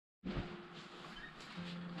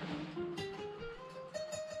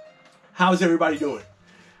How's everybody doing?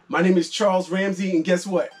 My name is Charles Ramsey, and guess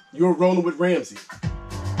what? You're Rollin Wit Ramsey.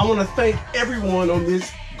 I want to thank everyone on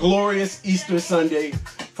this glorious Easter Sunday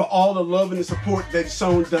for all the love and the support they've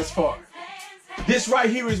shown thus far. This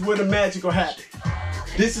right here is where the magic will happen.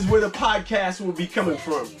 This is where the podcast will be coming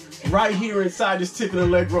from. Right here inside this Tip and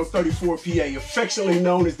Allegro 34 PA, affectionately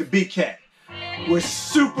known as the Big Cat. We're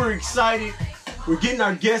super excited. We're getting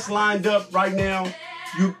our guests lined up right now.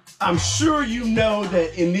 I'm sure you know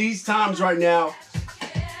that in these times right now,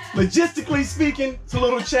 logistically speaking, it's a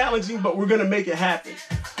little challenging, but we're going to make it happen.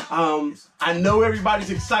 I know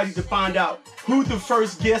everybody's excited to find out who the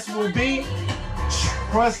first guest will be.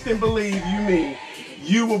 Trust and believe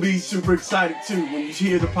you will be super excited too when you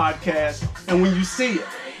hear the podcast and when you see it.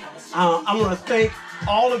 I want to thank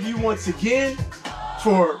all of you once again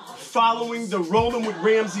for following the Rollin Wit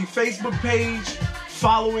Ramsey Facebook page,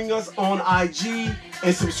 following us on IG,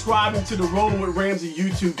 and subscribing to the Rollin Wit Ramsey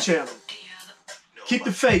YouTube channel. Keep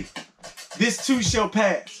the faith. This too shall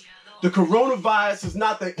pass. The coronavirus is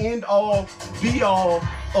not the end-all, be-all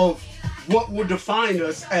of what will define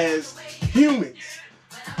us as humans.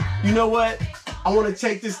 You know what? I want to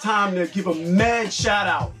take this time to give a mad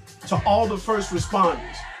shout-out to all the first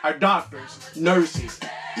responders, our doctors, nurses,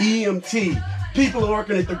 EMT, people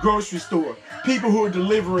working at the grocery store, people who are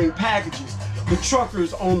delivering packages, the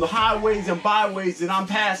truckers on the highways and byways that I'm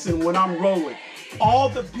passing when I'm rolling. All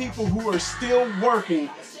the people who are still working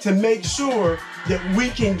to make sure that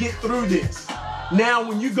we can get through this. Now,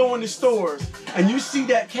 when you go in the stores and you see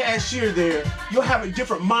that cashier there, you'll have a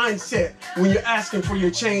different mindset when you're asking for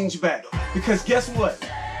your change back. Because guess what?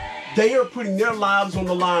 They are putting their lives on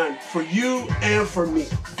the line for you and for me.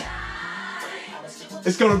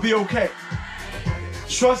 It's gonna be okay.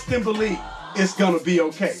 Trust and believe it's gonna be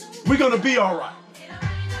okay. We're gonna be all right.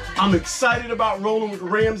 I'm excited about Rollin Wit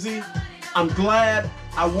Ramsey. I'm glad.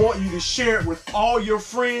 I want you to share it with all your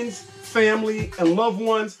friends, family, and loved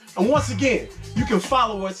ones. And once again, you can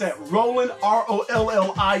follow us at Rollin,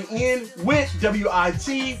 R-O-L-L-I-N, Wit,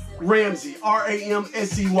 W-I-T, Ramsey,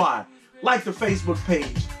 R-A-M-S-E-Y. Like the Facebook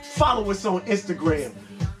page. Follow us on Instagram.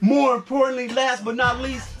 More importantly, last but not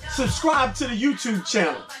least, subscribe to the YouTube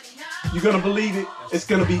channel. You're going to believe it. It's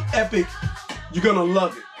going to be epic. You're going to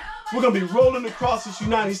love it. We're going to be rolling across this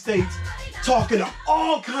United States, talking to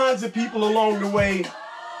all kinds of people along the way.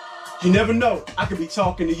 You never know, I could be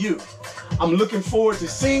talking to you. I'm looking forward to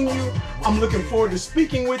seeing you. I'm looking forward to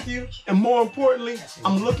speaking with you. And more importantly,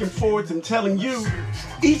 I'm looking forward to telling you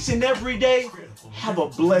each and every day, have a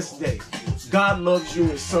blessed day. God loves you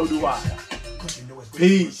and so do I.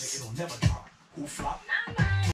 Peace.